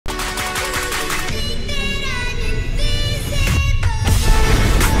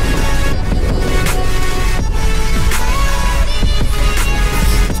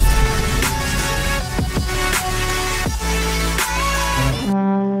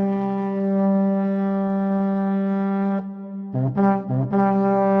Naghihintay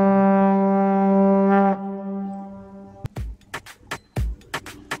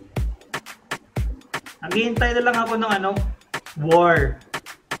na lang ako ng ano, war.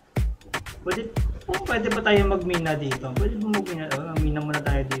 Pwede ba tayo magmina dito? Pwede ba magmina? Mina muna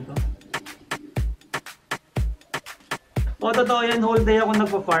tayo dito. Totoo yan, whole day ako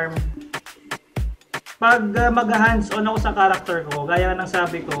nagpa-farm. Pag mag-hands-on ako sa character ko, gaya ng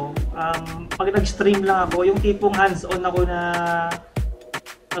sabi ko, pag nag-stream lang ako, yung tipong hands-on ako na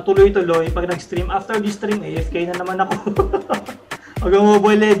tuloy-tuloy, pag nag-stream, after this stream, AFK na naman ako.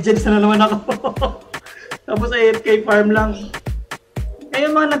 Mag-Mobile Legends na naman ako. Tapos AFK farm lang. Eh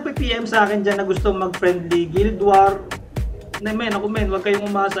yung mga nagpi-PM sa akin dyan na gusto mag-friendly guild war, huwag kayong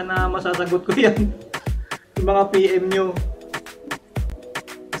umasa na masasagot ko yan. Yung mga PM nyo.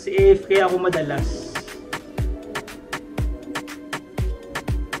 Kasi AFK ako madalas.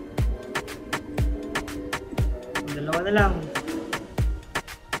 Dalawa na lang.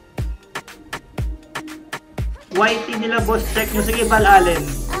 YT nila boss, check nyo. Sige, Val Allen.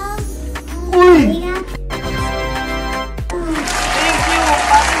 Uy!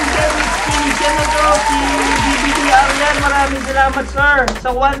 Si BBDR yan, maraming salamat sir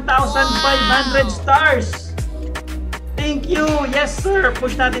sa 1,500 stars. Thank you. Yes sir,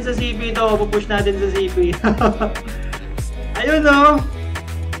 push natin sa CP ito. Pupush natin sa CP. Ayun no,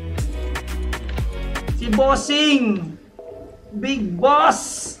 si Bossing, Big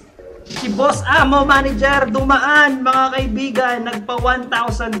Boss, si Boss Amo Manager dumaan mga kaibigan, nagpa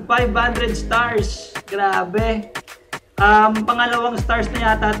 1,500 stars. Grabe. Pangalawang stars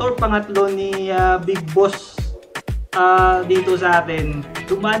na yata to or pangatlo ni Big Boss dito sa atin.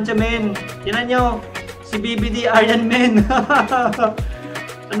 Dumaan siya men. Tinan nyo, si BBDR yan men.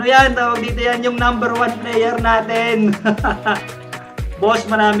 Ano yan, tawag dito yan yung #1 player natin. Boss,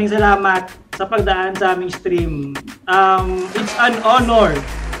 maraming salamat sa pagdaan sa aming stream. It's an honor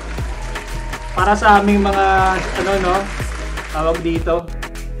para sa aming mga tawag dito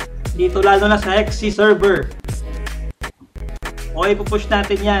lalo na sa XC server. Okay, pupush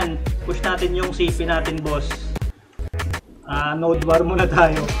natin yan. Push natin yung CP natin, boss. Node war muna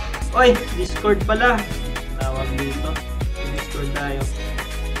tayo. Oy, Discord pala. Tawag dito. Discord tayo.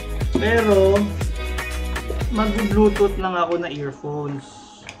 Pero, mag-Bluetooth lang ako na earphones.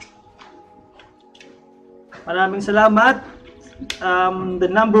 Maraming salamat.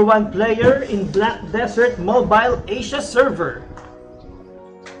 The #1 player in Black Desert Mobile Asia server.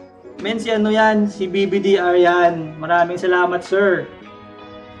 Men, si ano yan? Si BBDR yan. Maraming salamat, sir.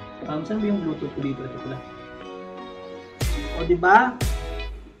 Saan ba yung Bluetooth ko dito? Ito pala. O, diba?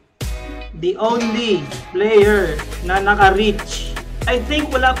 The only player na naka-reach. I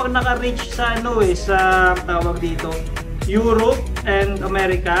think wala pang naka-reach sa sa tawag dito, Europe and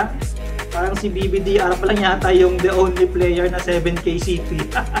America. Parang si BBDR pa lang yata yung the only player na 7K CP.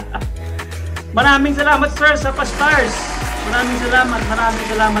 Maraming salamat, sir, sa pa-stars. Maraming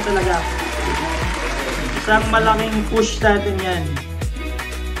salamat talaga. Isang malaking push natin yan.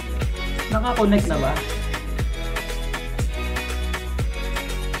 Naka-connect na ba?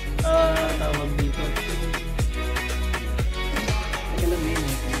 Tawag dito. Teka lang din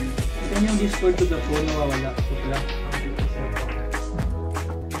eh. Ito yung Discord to the phone, nawawala.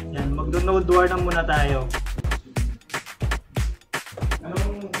 Yan, mag-download war na muna tayo.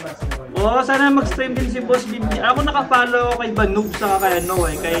 Sana mag-stream din si Boss BBDR. Ako naka-follow kay Banub sa kay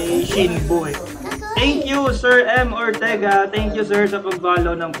kay Sh1nboo eh. Thank you Sir M. Ortega. Thank you sir sa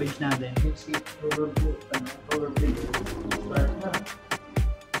pag-follow ng page natin.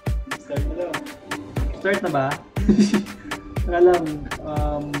 Start na ba? Saka lang,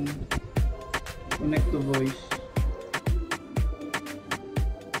 connect to voice.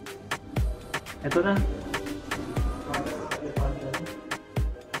 Ito na.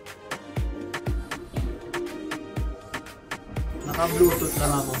 Naka-Bluetooth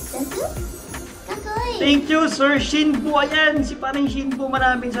lang ako. Thank you, Sir Sh1nboo. Ayan, si parang Sh1nboo.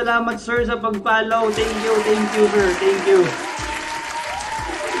 Maraming salamat, sir, sa pag-follow. Thank you, sir. Thank you.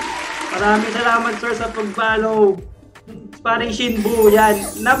 Maraming salamat, sir, sa pag-follow. Parang Sh1nboo, yan.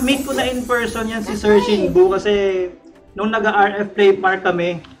 Na-meet ko na in person yan si Sir Sh1nboo kasi nung nag-RF Play Park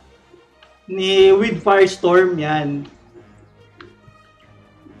kami with Firestorm, yan.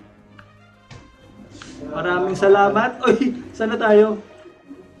 Maraming salamat. Oy, sana tayo?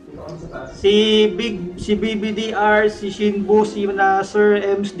 Si BBDR, si Sh1nboo, si Sir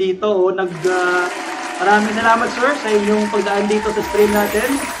Ems dito. Maraming salamat, sir, sa inyong pagdaan dito sa stream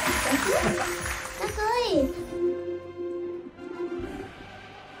natin.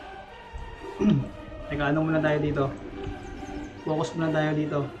 Teka, ano muna tayo dito? Focus muna tayo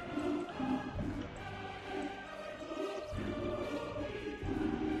dito.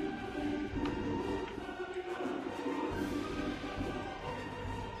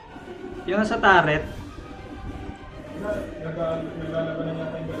 Yung nasa turret. Naglalaban na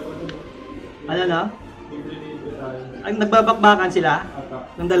yata yung dalawa doon. Ano na? Libre-libre tayo. Ay, nagbabakbakan sila? Ata.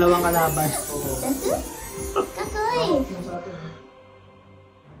 Ng dalawang kalaban. Oo. Kakoy! Yung sa atin.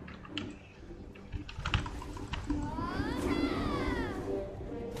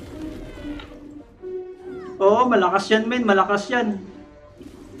 Oo, malakas yan men, malakas yan.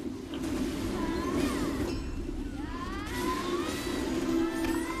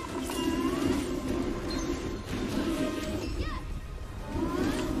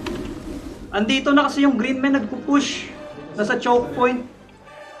 Andito na kasi yung green man nagpupush. Nasa choke point.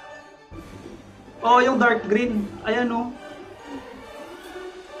 Oo, yung dark green. Ayan o.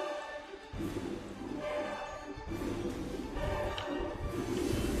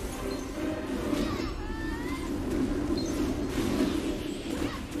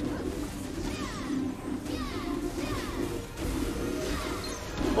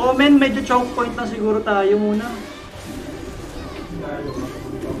 Oh men, medyo choke point na siguro tayo muna.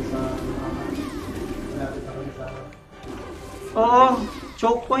 Oo,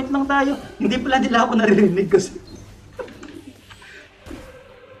 choke point lang tayo. Hindi pala nila ako naririnig kasi.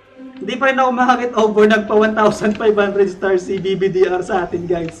 Hindi pa rin ako makakit over. Nagpa 1,500 stars si BBDR sa atin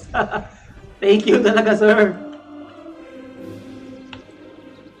guys. Thank you talaga sir.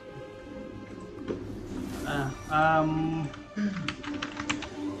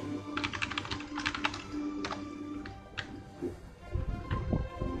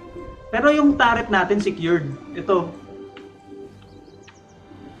 Pero yung turret natin secured. Ito.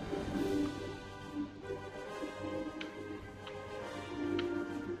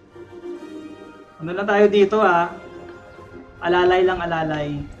 Ano lang tayo dito ah. Alalay lang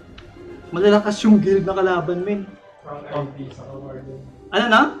alalay. Malalakas yung guild na kalaban men. Crown ID sa Warden. Ano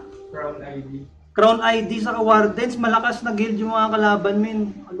na? Crown ID. Crown ID sa Wardens. Malakas na guild yung mga kalaban men.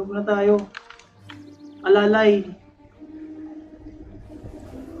 Ano na tayo? Alalay.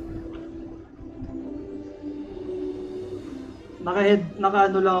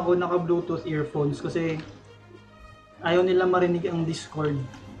 Naka-ano lang ako, naka-Bluetooth earphones kasi ayaw nila marinig ang Discord.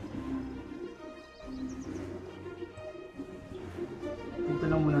 Dito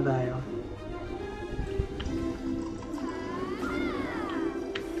lang muna tayo.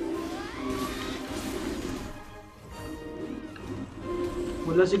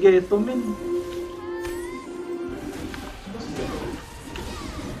 Wala si Geto, men.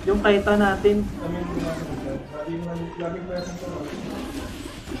 Yung Titan natin. Amin mo natin ito. Laging present ko.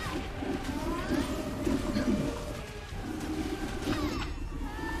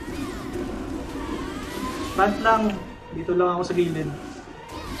 Pat lang. Dito lang ako sa gilid.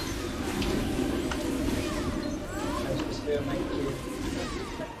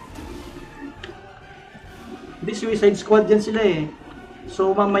 Hindi, Suicide Squad yan sila eh.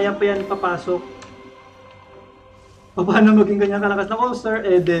 So mamaya pa yan papasok. Paano maging ganyan kalakas? Nako, Sir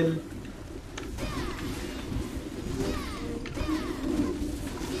Edel.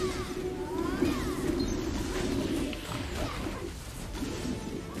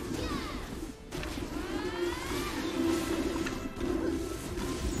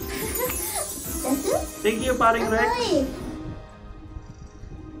 Thank you, paring Rex.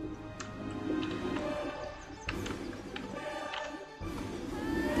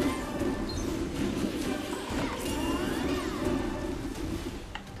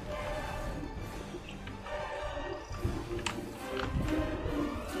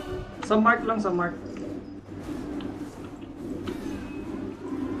 Sa mark lang, sa mark.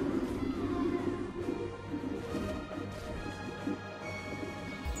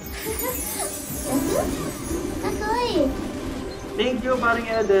 Thank you, paring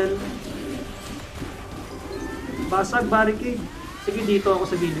Edel. Basag barricade. Sige, dito ako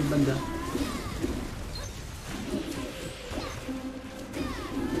sa gilid banda.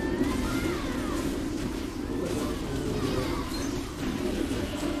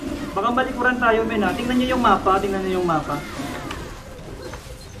 Baka malikuran tayo, men ha. Tingnan nyo yung mapa, tingnan nyo yung mapa.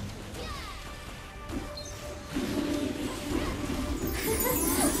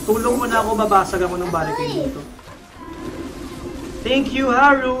 Tulong mo na ako, babasag ako ng barricade dito. Thank you,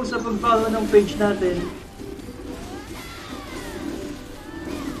 Haru, sa pag-follow ng page natin.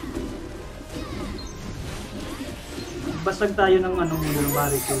 Basag tayo ng ano muna ng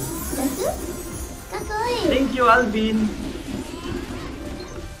barricade. Thank you, Alvin.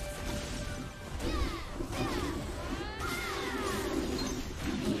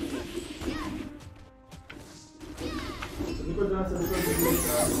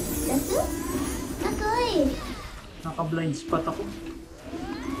 Naka-blind spot ako.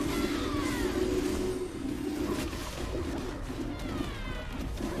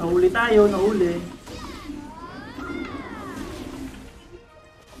 Nahuli tayo, nahuli.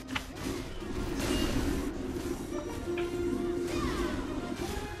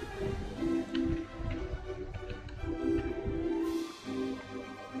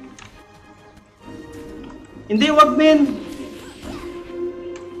 Hindi, wag men!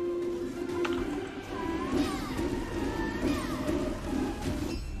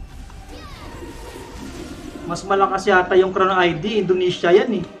 Mas malakas yata yung Crown ID, Indonesia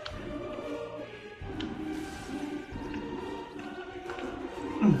yan eh.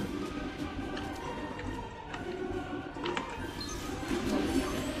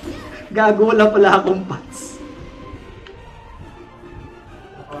 Gago, wala pala akong pats.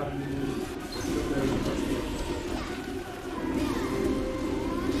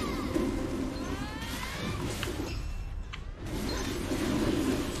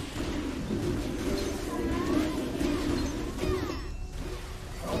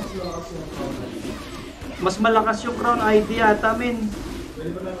 Mas malakas yung Crown ID yata, men.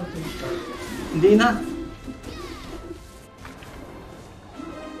 Pwede ba naman change card? Hindi na.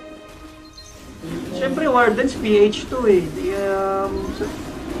 Siyempre, Warden's PH2 eh.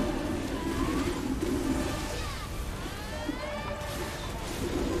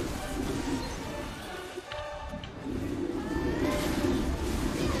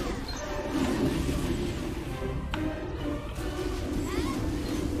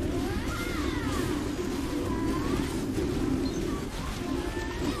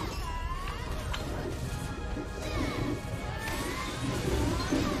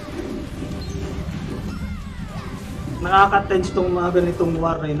 Nakaka-tense tong mga ganitong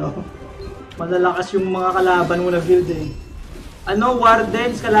war eh, no? Malalakas yung mga kalaban mo na guild eh. Ano,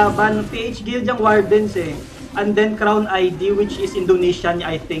 Wardens kalaban? PH Guild yung Wardens eh. And then Crown ID which is Indonesian,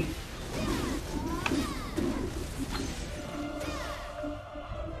 I think.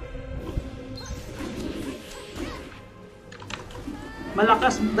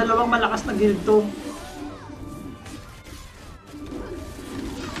 Malakas, dalawang malakas na guild to.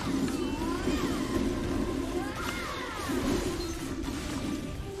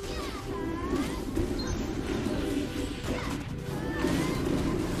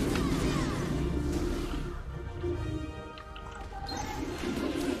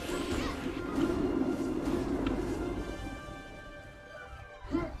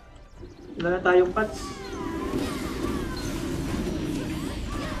 Wala na tayong pats.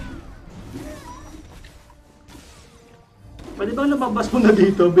 Pwede bang lumabas mo na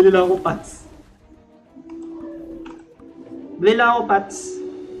dito? Bili lang ako pats. Bili lang ako pats.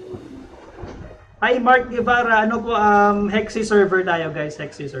 Hi Mark Guevara, ano po, Hexy server tayo guys,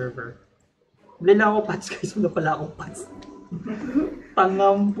 Hexy server. Bili lang ako pats guys, wala pala akong pats.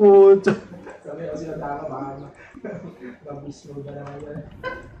 Tangam po. Sabi kasi nataka baka mabismo na naman yan.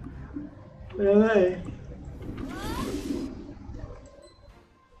 Kaya nga eh.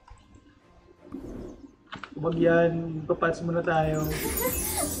 Huwag yan, papats muna tayo.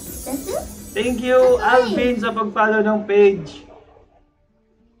 Thank you Alvin sa pag-follow ng page.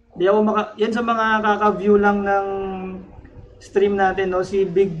 Di ako yan sa mga kaka-view lang ng stream natin, no? Si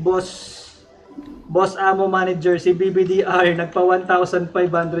Big Boss Amo Manager, si BBDR, nagpa 1,500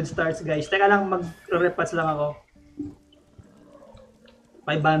 stars guys. Teka lang, mag-repats lang ako.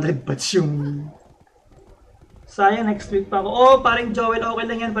 500 pats yung... Sayang, next week pa ako. Oh, paring Joel, okay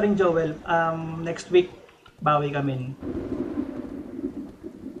lang yan, paring Joel. Next week, bawi kami.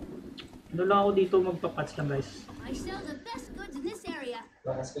 Ano lang ako dito, magpapats lang guys. I sell the best goods in this area.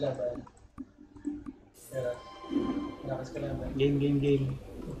 Lakas ka lang ba? Yeah. Lakas ka lang ba? Game.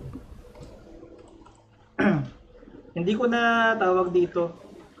 Hindi ko na tawag dito.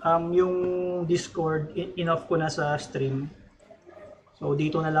 Yung Discord, in-off ko na sa stream. So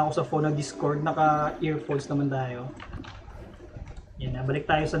dito na lang ako sa phone ng Discord, naka-earphones naman tayo. Yan na, balik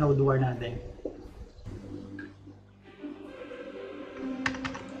tayo sa Node War natin.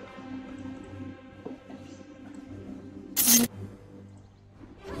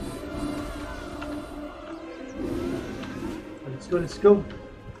 Let's go.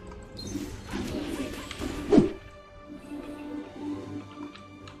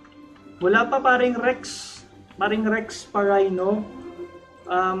 Wala pa paring Rex pa Rhino.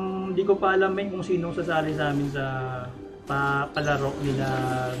 Di ko pa alam kung sino sasali sa amin sa palaro nila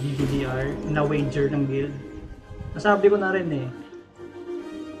BBDR na WAGER ng guild. Nasabi ko na rin eh.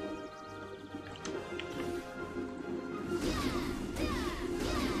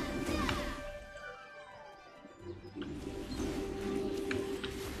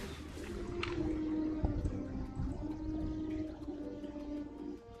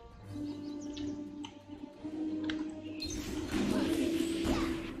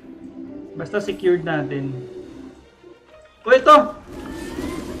 Basta secured natin. O ito!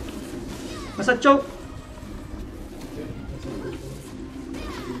 Nasa choke!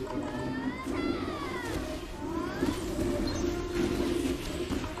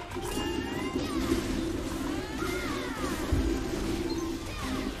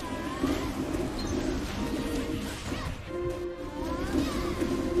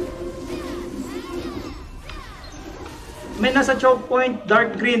 May nasa choke point,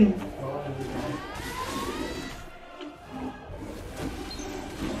 dark green.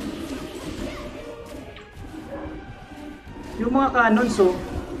 Yung mga cannons, oh.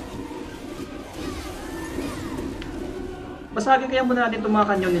 Basagin kaya muna natin itong mga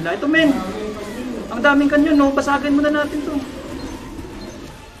kanyon nila. Ito, men! Ang daming kanyon, no? Basagin muna natin to.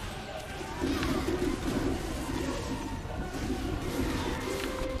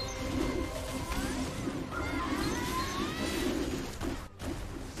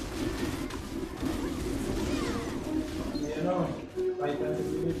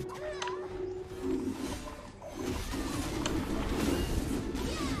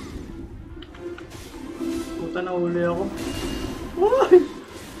 Puta, nahuli ako. Uy!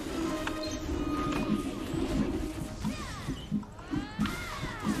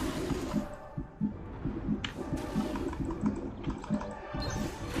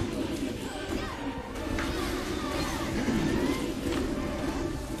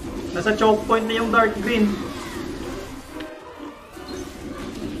 Nasa choke point na yung dark green.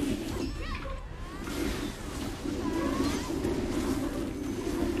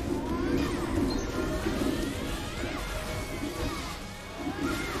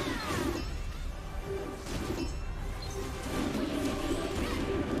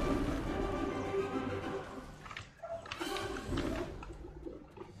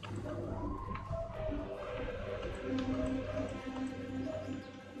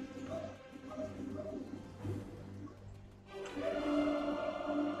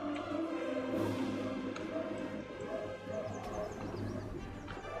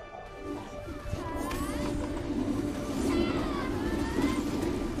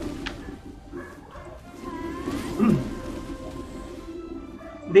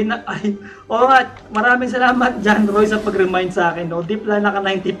 Di na, ay, oo nga, maraming salamat John Roy sa pag-remind sa akin, no? Deep lang naka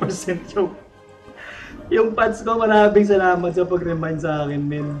 90% yung pads ko, maraming salamat sa pag-remind sa akin,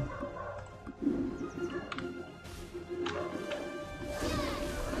 men.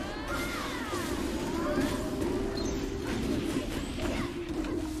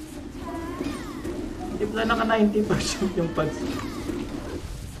 Deep lang naka 90% yung pads.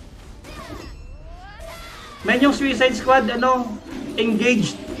 Men, yung Suicide Squad, ano,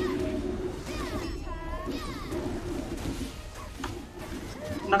 engaged.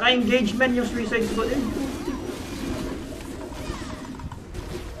 Naka-engagement yung Suicide Squad.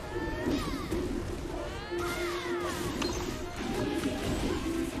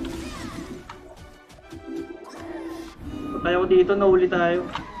 Tayo dito, nahuli tayo.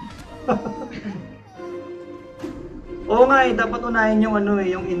 Oo nga eh, dapat unahin yung ano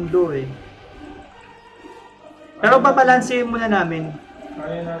eh, yung Indo eh. Pero babalansin muna namin.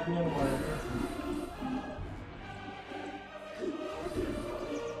 Kaya natin yung wireless.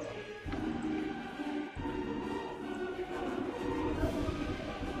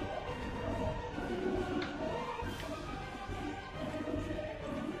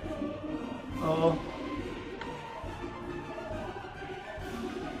 Oo.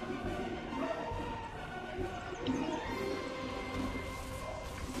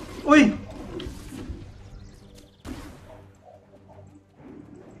 Uy!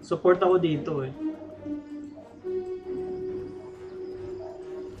 Support ako dito eh.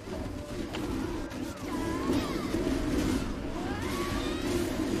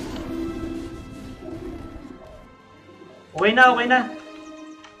 Okay na, okay na.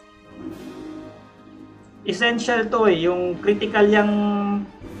 Essential to eh, yung critical yung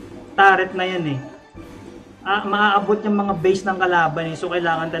turret na yan eh. Maaabot yung mga base ng kalaban eh, so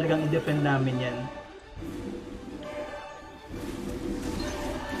kailangan talagang i-defend namin yan.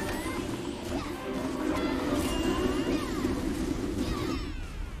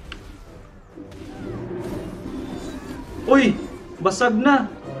 Uy! Basag na!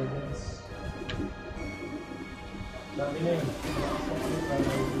 Dami na yun.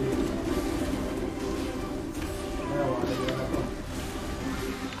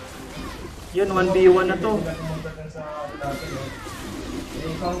 Yun, 1v1 na to.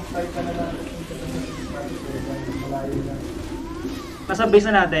 Nasa base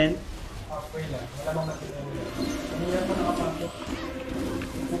na natin? Halfway lang. Malamang natin na nila. Kanina po nakapasok.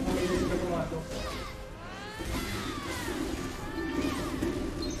 Pupumilis ka pumasok.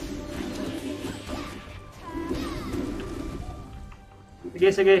 Sige,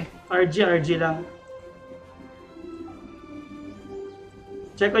 sige. RG lang.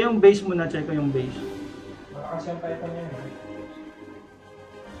 Check ko yung base muna, check ko yung base. Malakas yung Titan niya eh.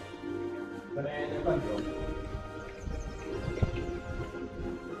 Ito na yung elephant bro.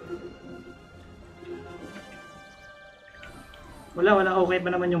 Wala. Okay pa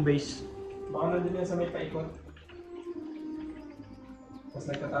naman yung base. Baka nandun yan sa may paikot. Tapos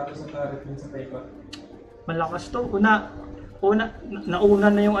nagtatapos ang turret din sa paikot. Malakas to. Nauna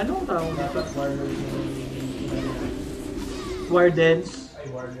na yung ano tawag dito. Dapat warlord yung Wardens. ay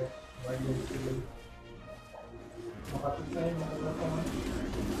warlord. Warlord yung makapit tayo, makapit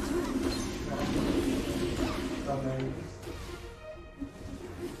tayo.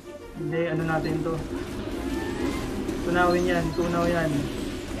 Hindi, ano natin to. Tunawin yan.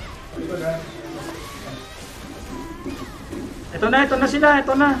 Ito na sila,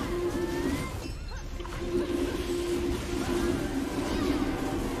 ito na.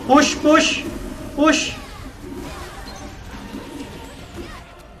 Push!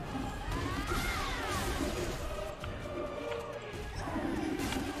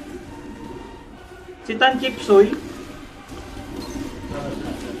 Si Tan Kipsoy.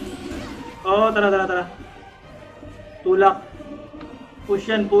 Oh, tara. Tulak. Push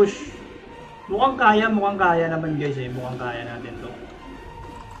yan, push. Mukhang kaya naman guys eh. Mukhang kaya natin to.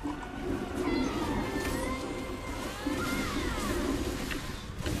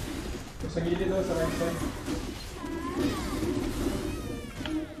 Sa gilid doon, sa right side.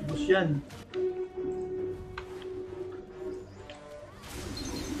 Push yan.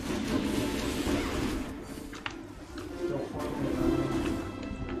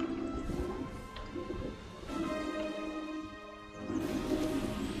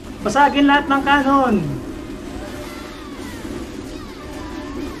 Basagin lahat ng kanon.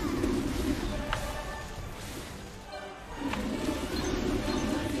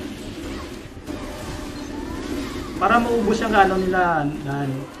 Para maubos yung kanon nila.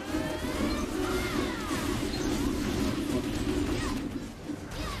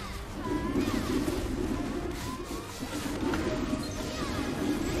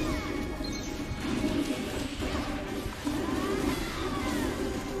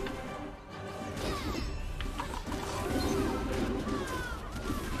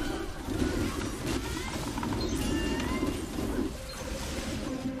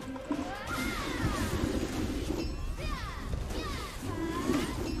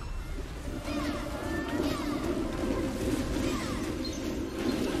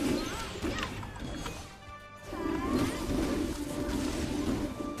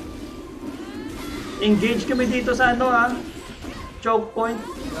 Engage kami dito sa ano choke point.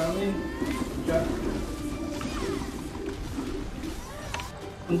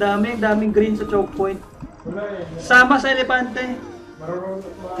 Ang daming green sa choke point. Wala eh. Sama sa elepante. Marunong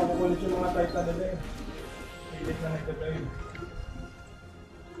makakukulit yung mga Titan nila eh. Pilit na nagtatayo.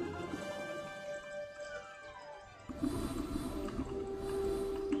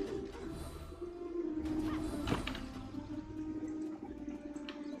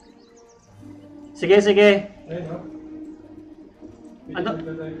 Sige. Ayun no? Ano? Pilit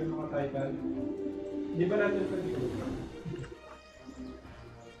na nagtatayo yung mga Titan. Hindi ba natin ito dito?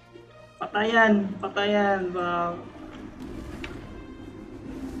 Patayan.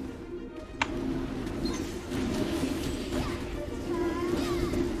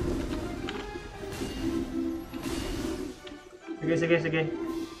 Sige.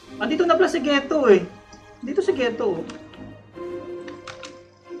 Dito na pala si Geto eh. Dito si Geto.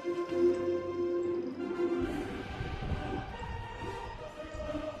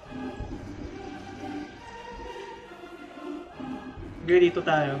 Sige, dito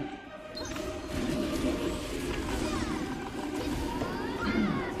tayo.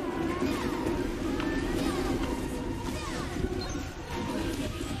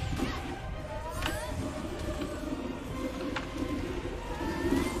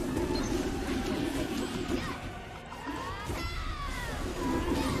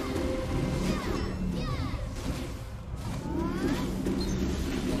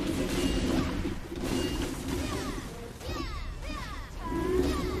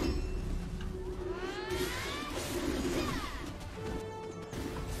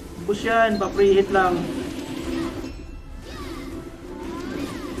 Push yan, pa-preheat lang.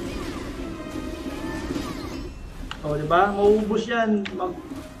 O, diba? Mauubos yan.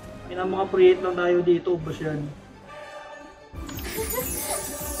 Mga preheat lang tayo dito, ubos yan.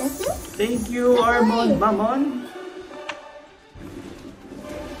 Thank you, Armon. Mamon.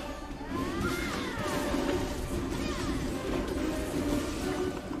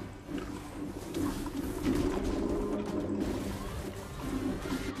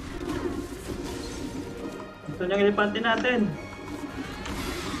 Ito yung elepante natin.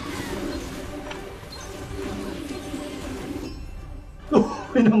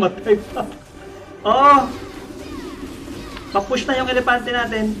 May namatay pa. Oo! Pa-push na yung elepante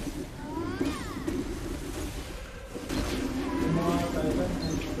natin. Yung mga Titan,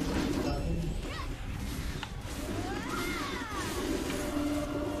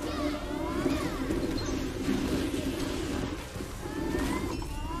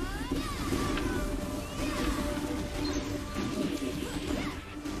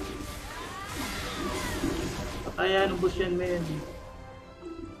 Patayan, ubos yan, men.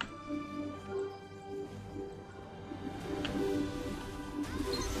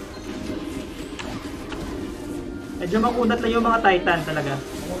 Medyo makunat lang yung mga Titan talaga.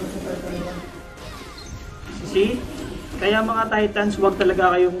 See? Kaya mga Titans, huwag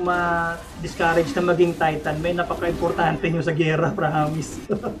talaga kayong ma-discourage na maging Titan. May napaka-importante nyo sa gera, promise.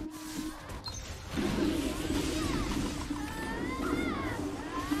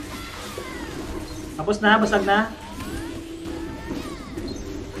 Tapos na, basag na.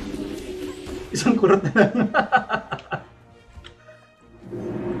 Isang kurot na lang.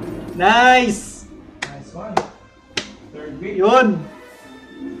 Nice! nice one. Third week. Yun!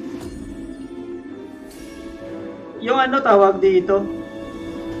 Yung ano tawag dito?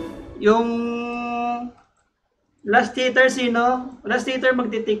 Yung last hitter sino? Last hitter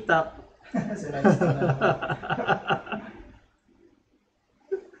magti-TikTok. Sila yung na.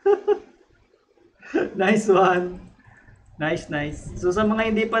 Nice one. Nice, nice. So sa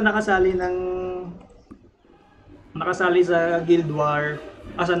mga hindi pa nakasali sa Guild War,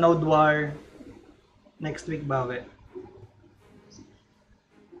 sa Node War, next week bawi.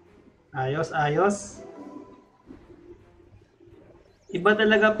 Ayos, ayos. Iba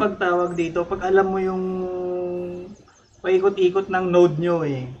talaga pagtawag dito pag alam mo yung paikot-ikot ng node nyo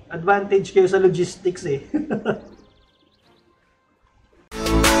eh. Advantage kayo sa logistics eh.